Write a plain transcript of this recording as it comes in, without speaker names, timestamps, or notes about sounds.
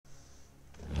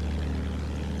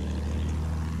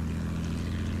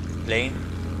plane.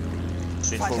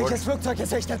 Straight forward. Feindliches Flugzeug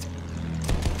gesichtet.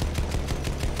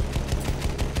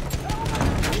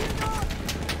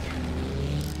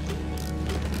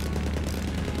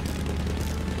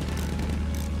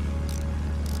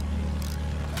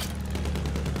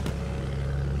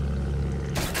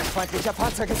 Feindlicher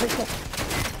Panzer gesichtet.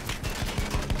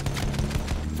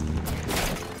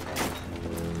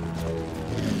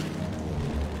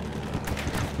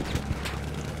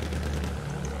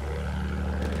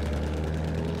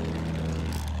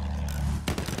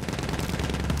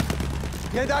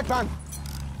 Vielen Dank, Mann.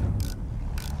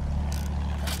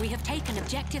 We have taken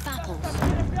objective apples.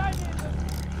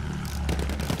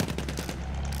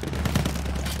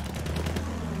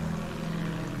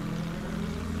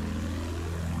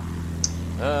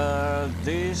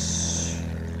 This...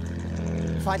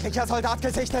 Feindlicher Soldat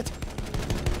gesichtet.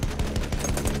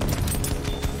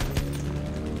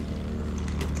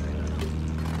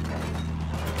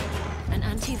 An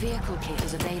anti-vehicle kit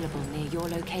is available near your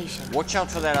location. Watch out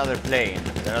for that other plane.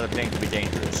 That other plane could be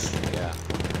dangerous. Yeah.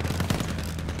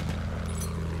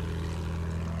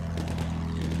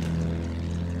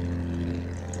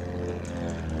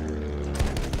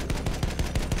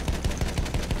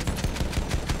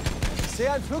 Ich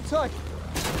sehe ein Flugzeug.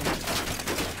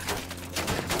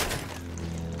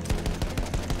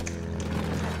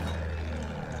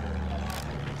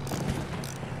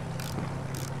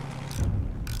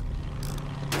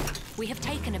 We have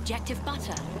taken objective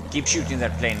butter. Keep shooting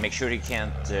that plane. Make sure he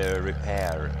can't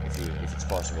repair if it's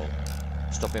possible.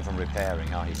 Stop him from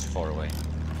repairing. Oh, he's far away.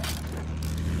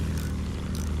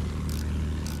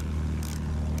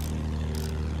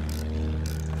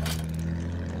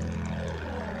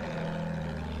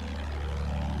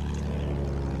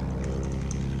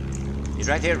 He's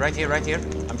right here, right here, right here.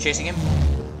 I'm chasing him.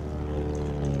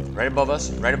 Right above us,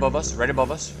 right above us, right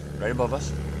above us, right above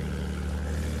us.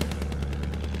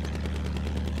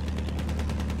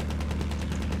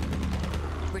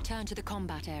 Return to the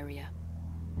combat area.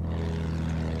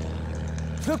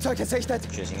 Flugzeug gesichtet.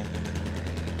 Chasing him.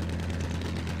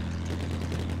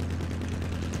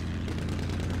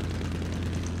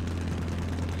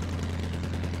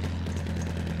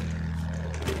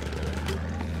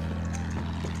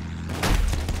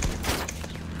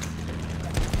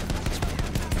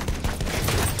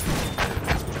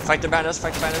 Fight the bandits,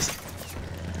 fight the bandits.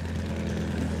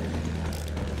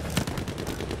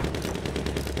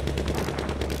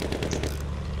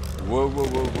 Whoa, whoa,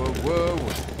 whoa, whoa, whoa.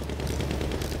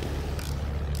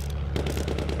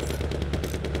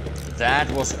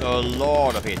 That was a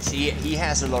lot of hits. He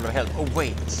has a lot of health. Oh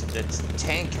wait, that's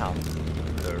tank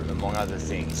hunter among other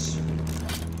things.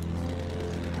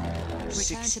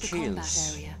 Return 6 to the kills. combat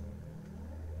area.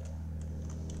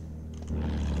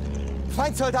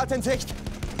 Feindsoldat in Sicht.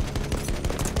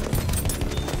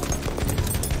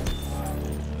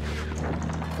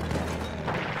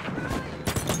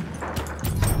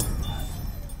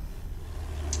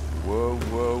 Whoa,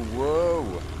 whoa,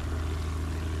 whoa.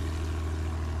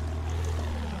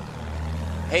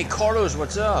 Hey, Carlos,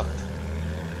 what's up?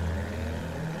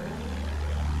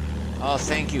 Oh,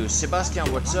 thank you. Sebastian,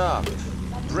 what's up?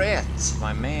 Brett,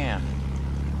 my man.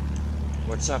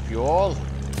 What's up, you all?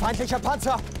 Feindlicher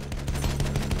Panzer.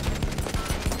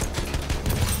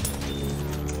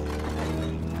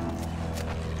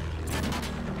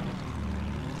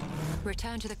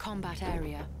 Return to the combat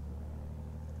area.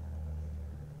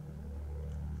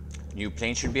 New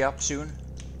plane should be up soon.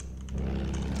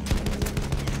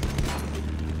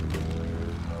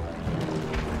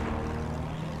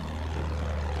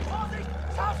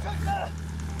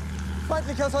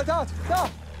 Feindlicher Soldat. Da.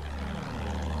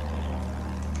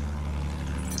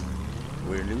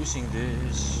 We're losing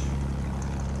this.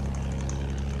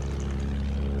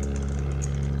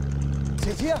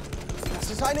 Seht ihr? Das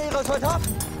ist einer ihrer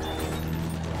Soldaten.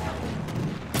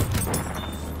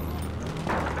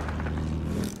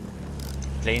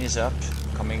 Plane is up,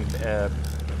 coming,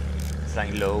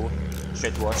 flying low,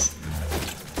 straight to us.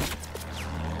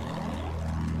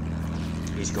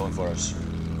 He's going for us.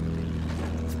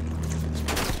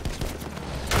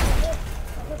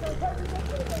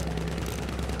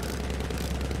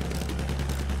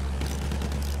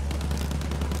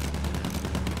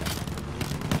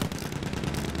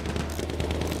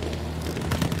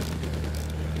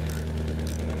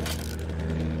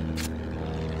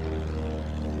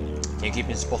 Can you keep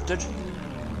him spotted?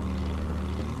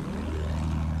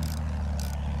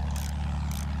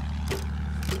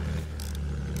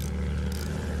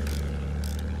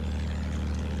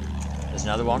 There's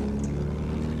another one.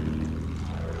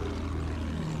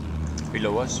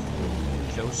 Below us.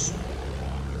 Close.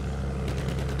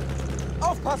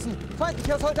 Aufpassen!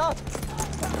 Feindlicher Soldat!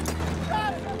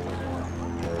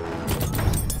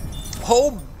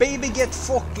 Oh, baby, get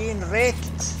fucking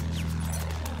wrecked!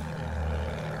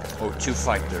 Oh, 2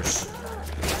 fighters.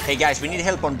 Hey guys, we need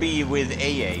help on B with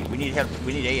AA. We need help.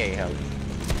 We need AA help.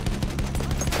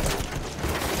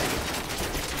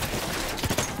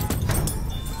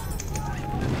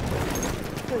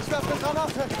 Ich werfe eine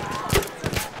Granate!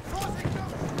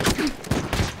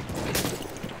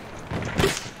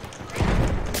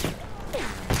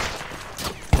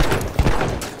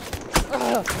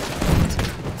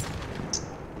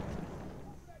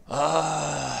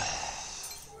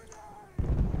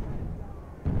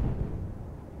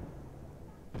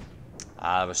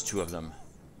 That was 2 of them.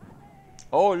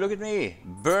 Oh, look at me!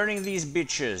 Burning these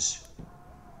bitches!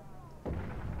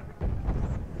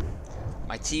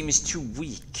 My team is too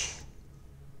weak.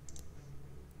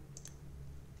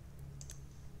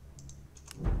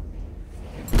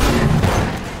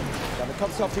 Damit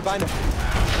kommst du auf die Beine.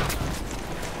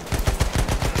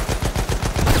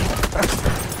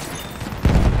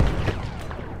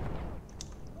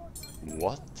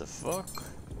 What the fuck?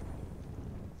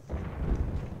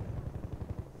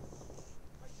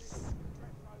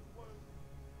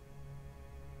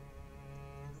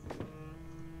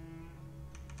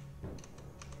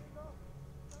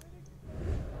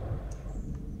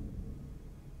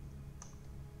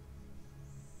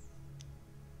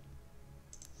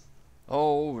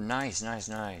 Oh, nice, nice,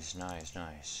 nice, nice,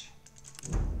 nice.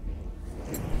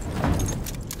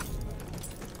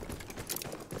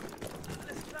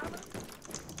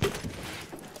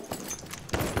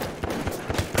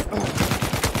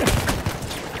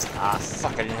 Ah,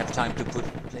 fuck, I didn't have time to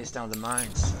place down the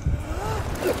mines.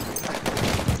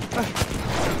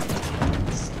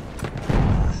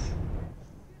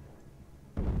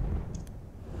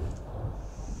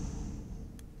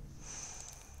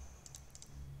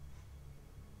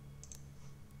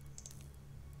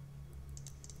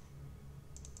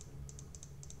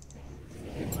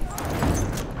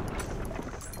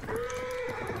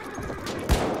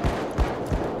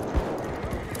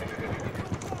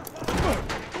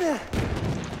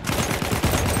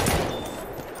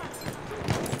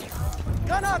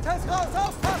 Granate ist raus!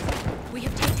 Aufpassen! We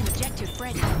have taken objective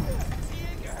Freddy.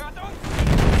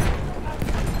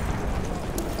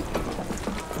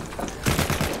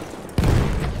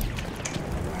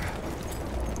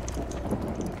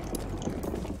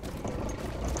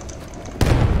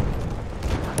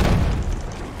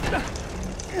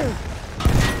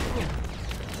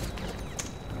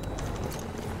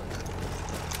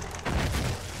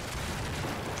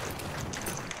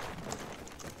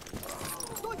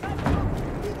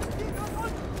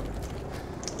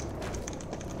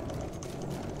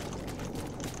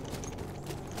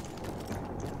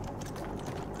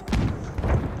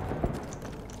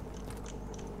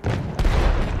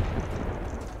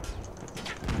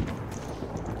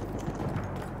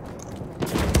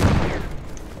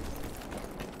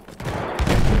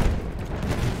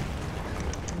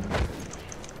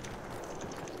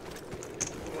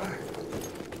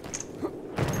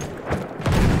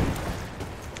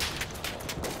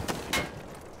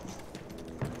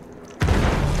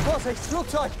 Vorsicht,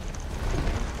 Flugzeug!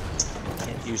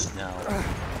 Can't use it now.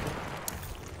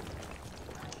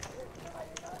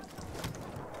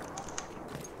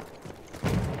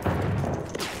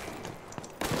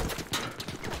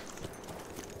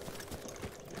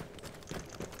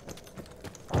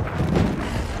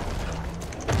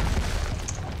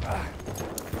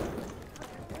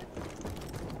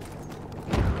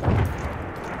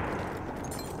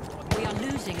 We are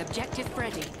losing objective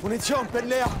Freddy. Munition, bin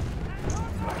leer!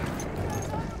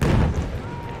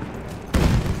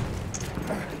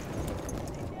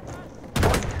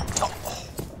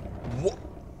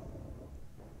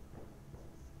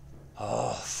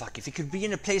 Oh, fuck. If it could be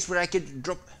in a place where I could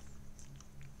drop...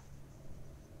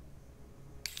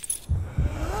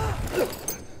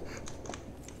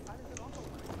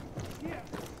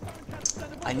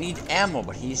 I need ammo,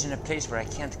 but he's in a place where I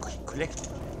can't collect it.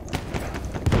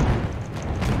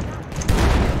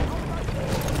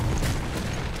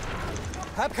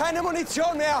 Hab keine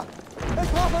Munition mehr! Ich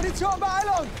brauche Munition,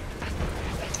 Beeilung!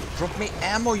 Drop me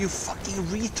ammo, you fucking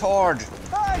retard!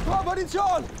 Hey, ich brauche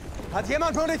Munition! Hat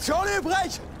jemand Munition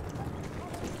übrig?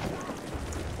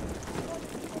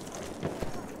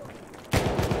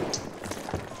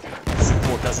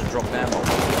 Support doesn't drop ammo.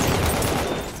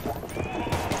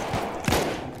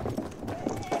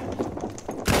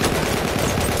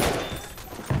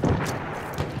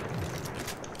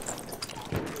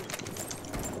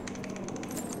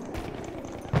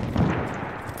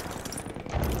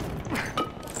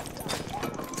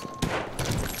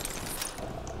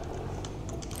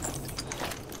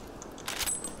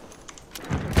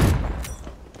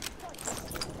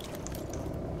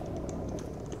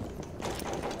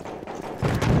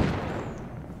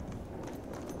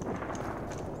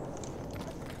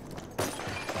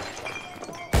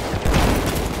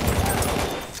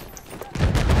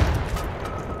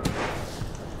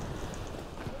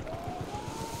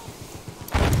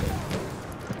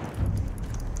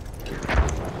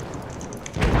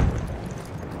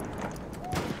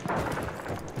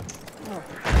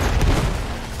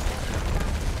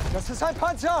 ist ein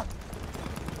Panzer!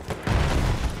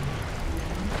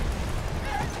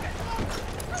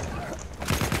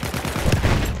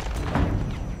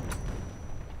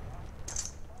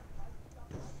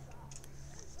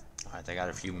 Alright, I got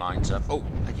a few mines up. Oh,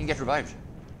 I can get revived.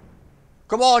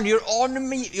 Come on, you're on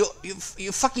me!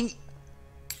 You fucking...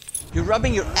 You're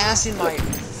rubbing your ass in my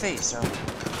face, huh?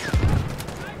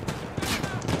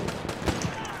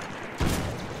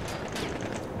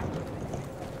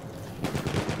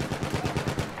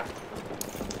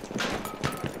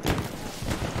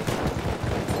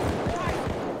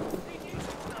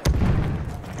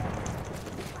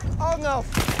 Augen auf!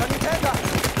 Sanitäter!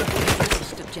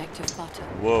 Lost objective butter.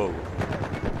 Whoa.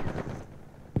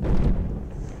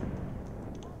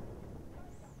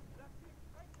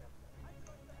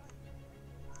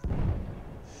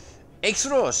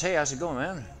 Exros, hey, how's it going,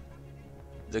 man?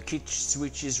 The kit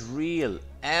switch is real.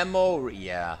 Ammo,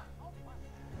 yeah.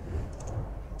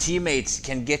 Teammates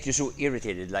can get you so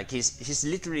irritated. Like he's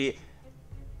literally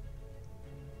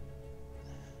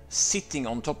sitting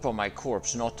on top of my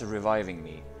corpse, not reviving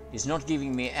me. He's not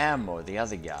giving me ammo, the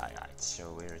other guy. It's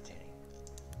so irritating.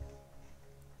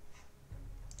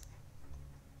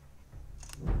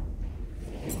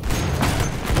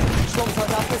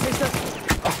 Sturmsoldat gesichtet!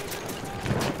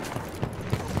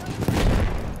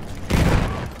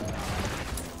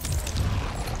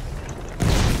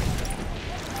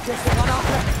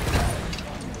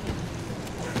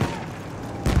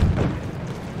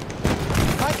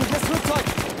 Feindliches Flugzeug!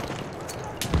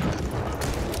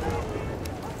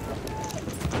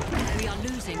 We are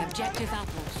losing objective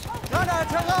apples.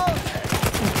 Granate raus!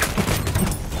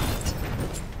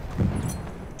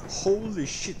 Holy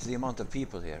shit, the amount of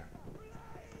people here.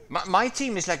 My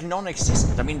team is like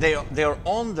non-existent. I mean, they are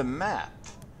on the map,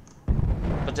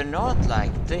 but they're not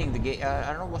like playing the game. I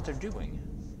don't know what they're doing.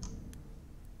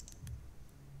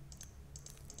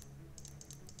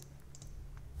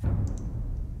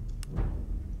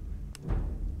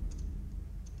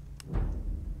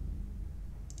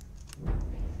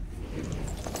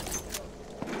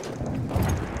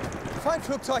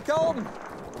 Feindflugzeug da oben!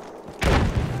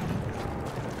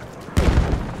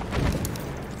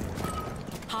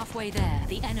 Halfway there,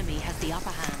 the enemy has the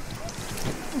upper hand.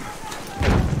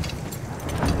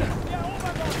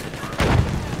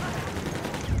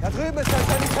 Da drüben ist ein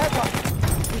Sanitäter!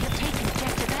 We have taken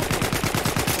objective apples.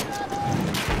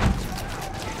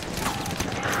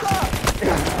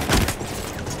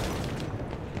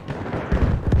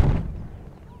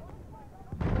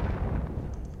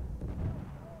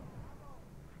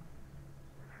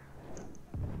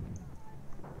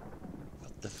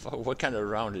 What the fuck? What kind of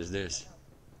round is this?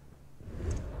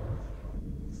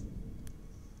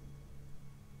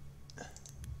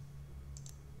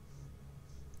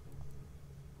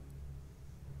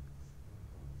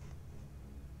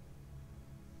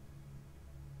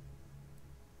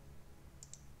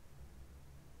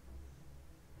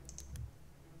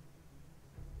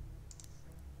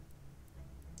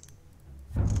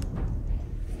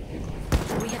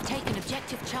 We have taken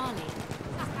objective Charlie.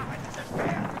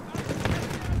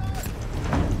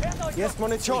 Hier ist We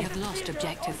Munition! have lost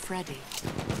objective Freddy.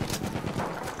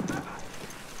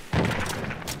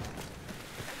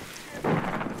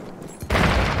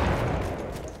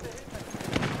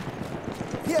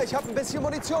 Hier, ich habe ein bisschen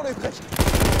Munition übrig!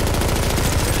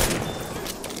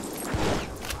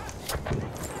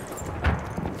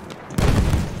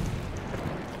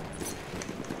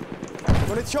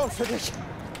 Munition für dich!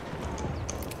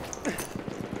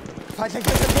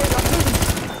 Feindliches Entgegen am Süden!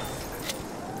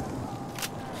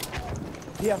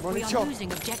 Hier, We are Munition!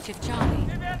 losing objective Charlie.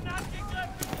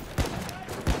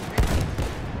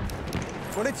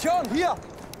 Munition, hier!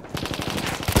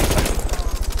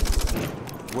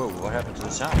 Whoa, what happened to the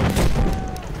sound?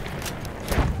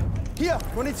 Hier,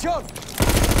 Munition!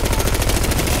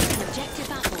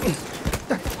 Objective apples.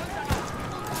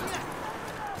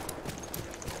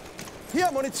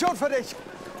 Hier, Munition für dich!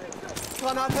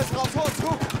 Granate ist raus, vor uns zu!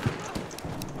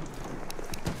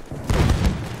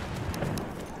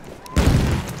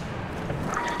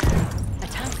 A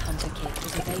tank hunter kit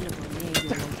is available near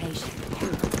your location. We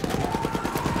have lost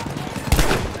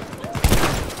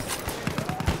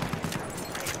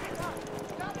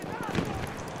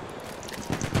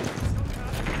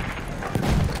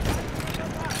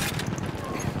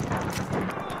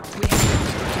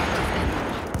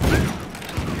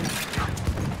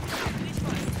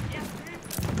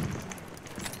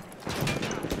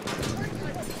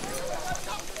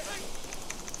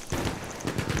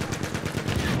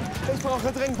Ich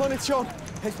brauche dringend Munition!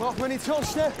 Ich brauche Munition,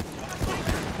 schnell!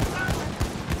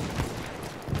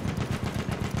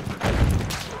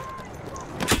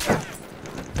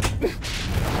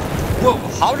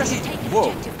 How does he... Take Whoa.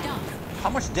 objective Duff.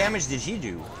 How much damage did he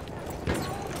do?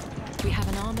 We have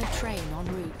an armored train en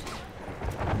route.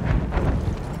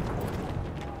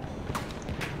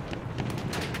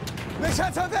 Mich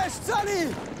hat's erwischt,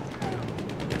 Sunny!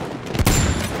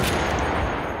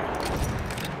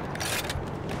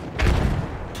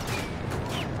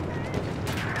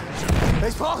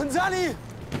 Ich brauche einen Sunny!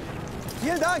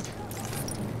 Vielen Dank!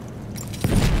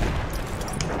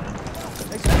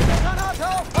 Ich will die Granate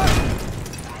aufpassen!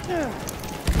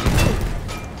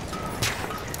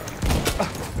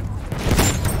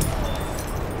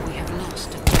 We have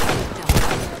lost objective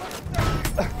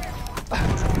Duff.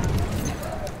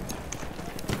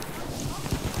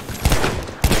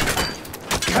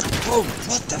 Oh,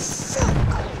 what the fuck?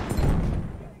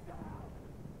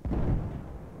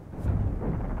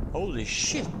 Holy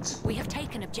shit. We have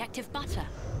taken objective Butter.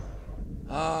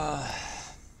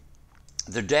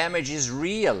 The damage is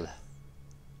real.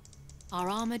 Our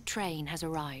armored train has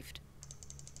arrived.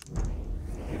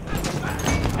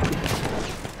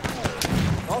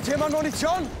 Braucht jemand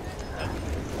Munition?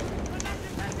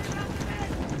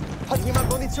 Hat jemand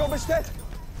Munition bestellt?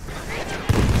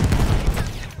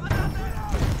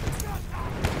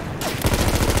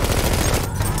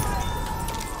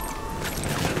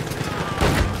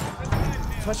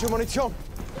 Falsche Munition.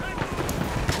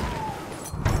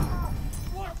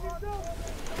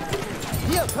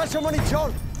 Hier, falsche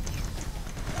Munition.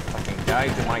 Fucking die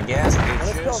to my gas,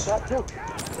 Munition, bitches. dazu.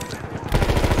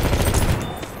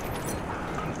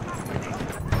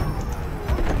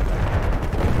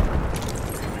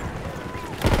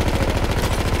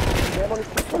 Mehr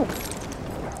Munition.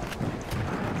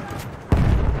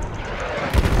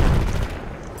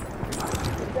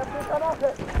 Ich hab die Granate.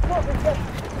 Vorsicht jetzt.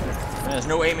 There's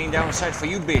no aiming down sight for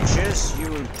you bitches.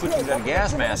 You were putting that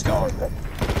gas mask on.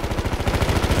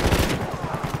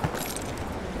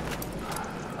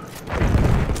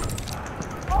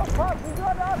 Aufpassen,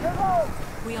 Granate raus!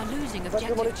 We are losing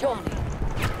objective Charlie.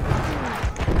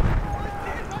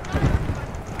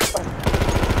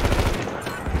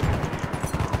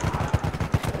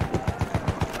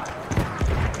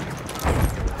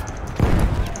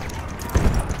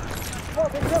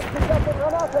 Vorsicht jetzt, ich hab die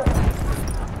Granate.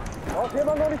 Braucht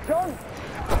jemand Munition?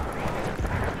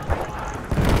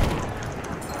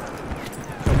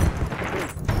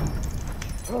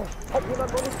 Hat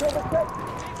jemand Munition bestellt?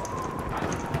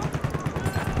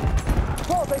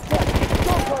 Vorsicht jetzt!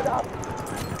 Sturmfeuer ab!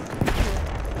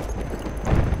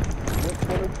 Nicht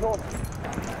Munition.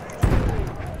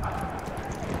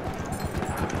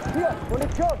 Hier,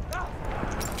 Munition!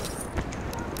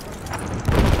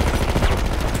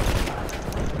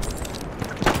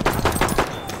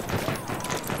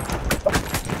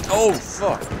 Oh,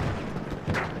 fuck.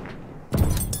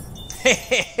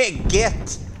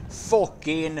 Get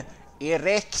fucking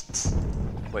erect.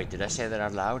 Wait, did I say that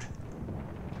out loud?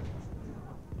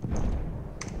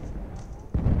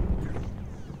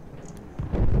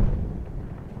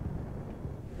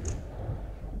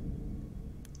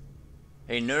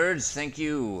 Hey nerds, thank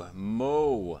you.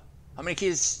 Mo. How many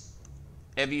kills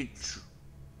have you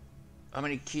how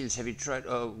many kills have you tried?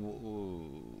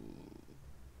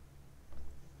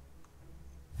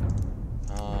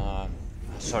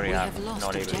 Sorry, We I'm have lost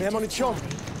not able to objective Munition. Charlie.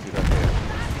 keep up there.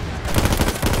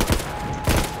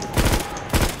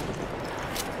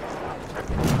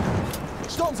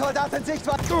 Sturmsoldat in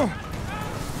Sichtweite!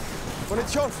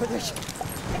 Munition für dich!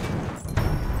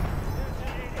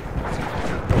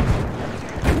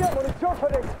 Hier, Munition für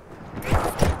dich!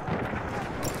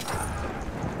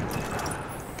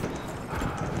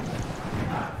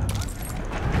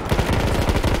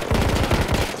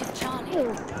 Objective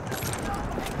Charlie.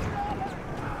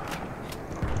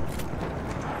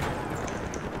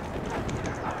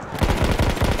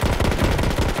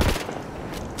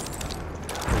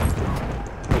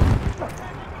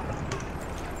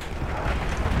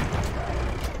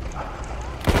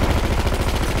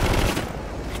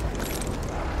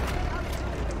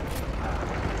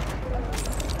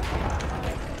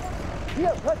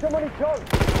 Hier, falsche Munition!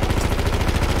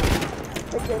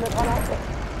 Ich gehe mit Granate!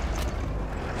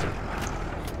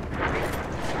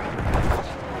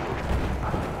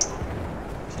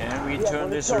 Can we turn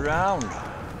this around?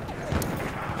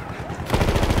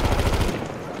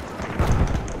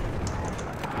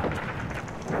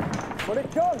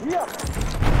 Munition, hier!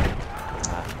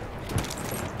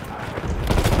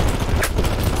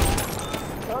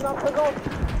 Granate raus!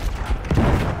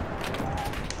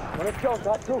 Munition,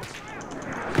 dazu!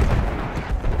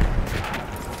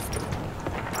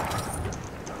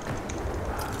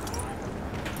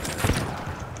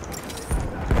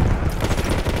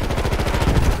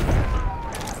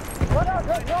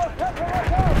 Granate!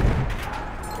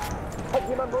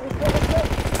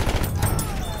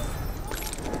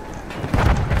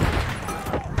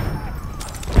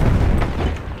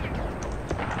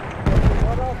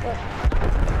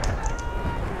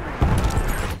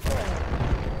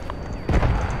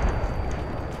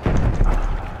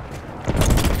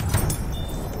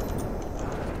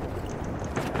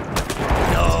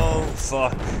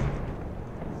 fuck.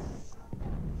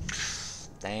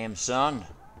 Damn, son.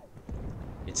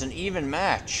 It's an even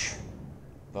match.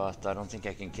 But I don't think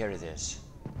I can carry this.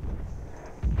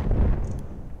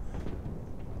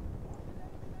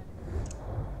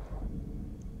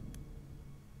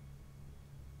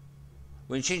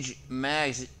 When you change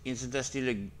mags, isn't that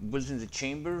still built in the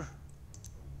chamber?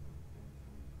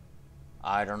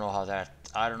 I don't know how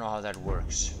that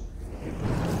works.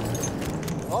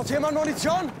 Braucht jemand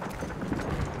Munition?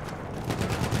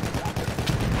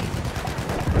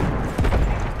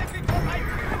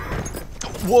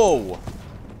 Whoa!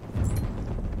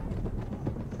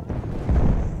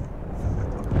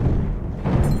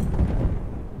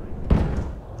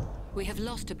 We have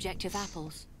lost objective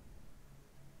apples.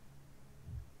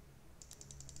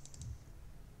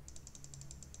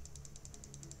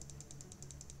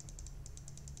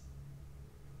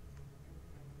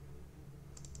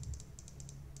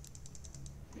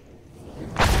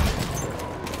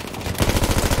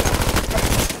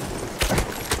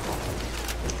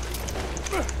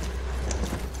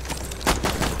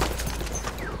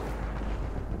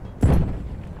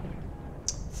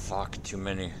 Fuck, too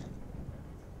many.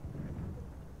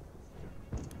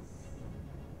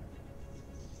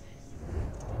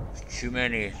 Too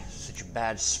many. Such a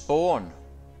bad spawn.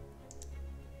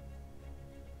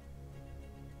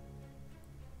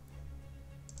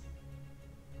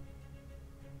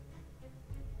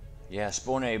 Yeah,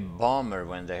 spawn a bomber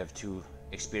when they have two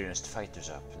experienced fighters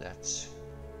up. That's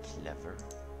clever.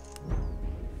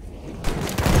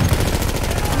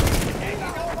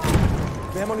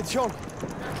 Mehr Munition.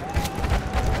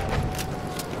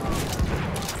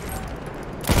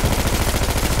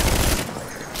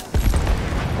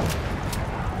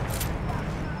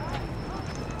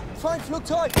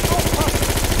 Feindflugzeug! Aufpassen!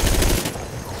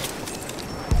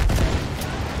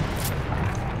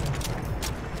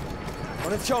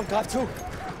 Munition, greif zu!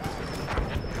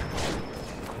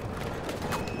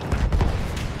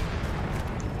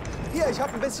 Hier, ich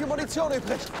habe ein bisschen Munition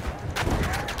übrig.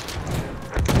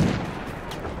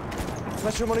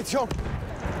 Frische Munition.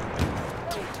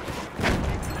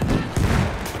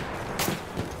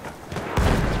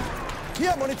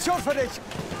 Hier, Munition für dich.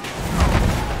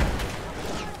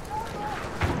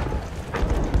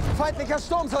 Feindlicher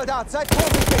Sturmsoldat, seid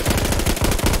vorsichtig.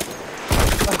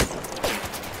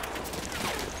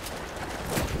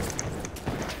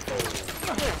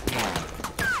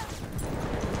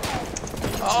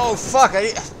 Oh fuck,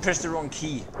 I pressed the wrong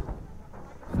key.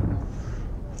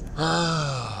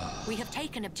 We have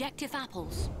taken objective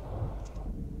apples.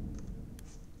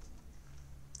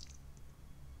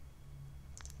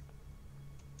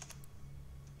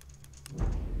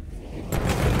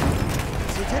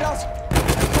 Sieht ihr das?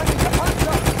 Ein feindlicher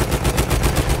Panzer!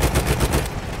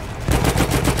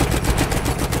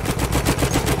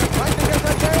 Feindlicher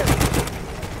Satellit!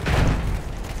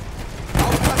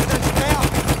 Aufpassen, den Speer!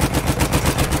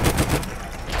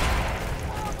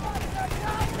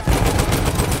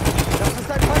 Das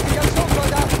ist ein feindlicher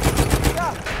Sturmsoldat! Ja,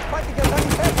 feindlicher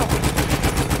Sanitäter!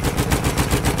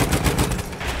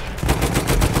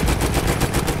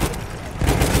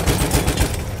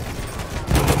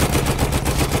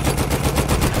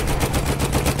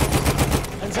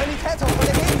 Ein Sanitäter von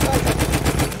der Gegenseite!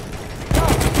 Ja,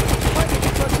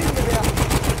 feindliches Maschinengewehr!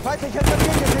 Feindlicher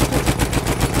Satellit gesichtet!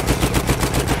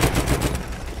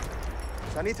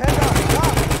 Sanitäter, ja!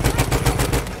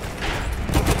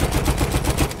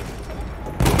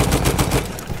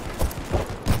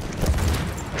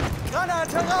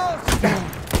 Granate raus!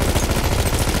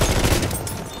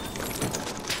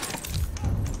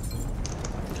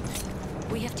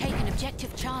 We have taken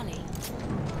objective Charlie.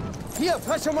 Hier,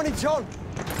 frische Munition!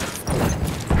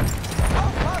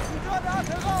 Aufpassen,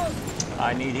 Granate raus!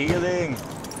 I need healing.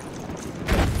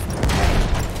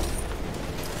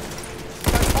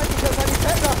 Ein feindlicher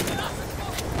Sanitäter!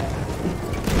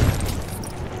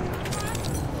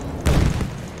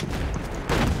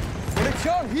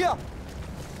 Munition, hier!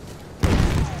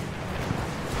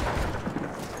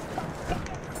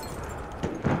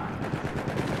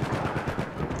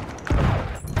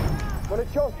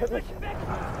 Munition für dich!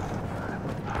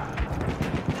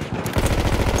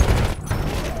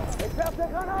 Ich werf eine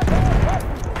Granate!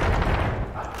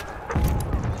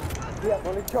 Hier,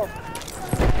 Munition!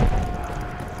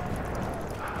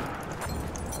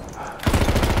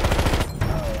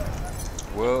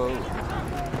 Whoa.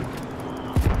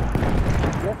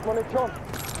 Jetzt Munition!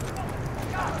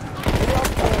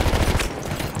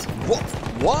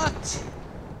 What?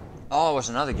 Oh, it was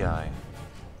another guy.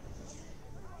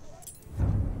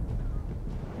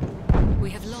 We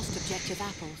have lost objective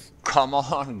apples. Come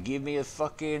on, give me a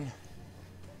fucking...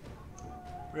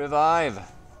 Revive!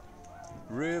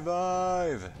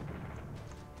 Revive!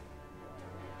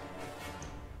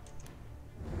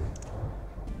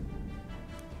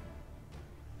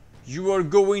 You are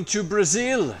going to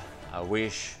Brazil! I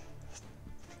wish.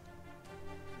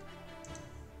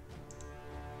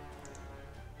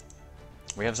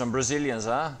 We have some Brazilians,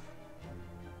 huh?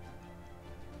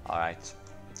 Alright.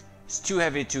 It's too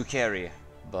heavy to carry,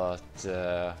 but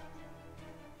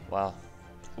well,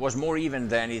 it was more even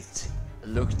than it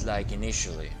looked like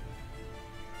initially.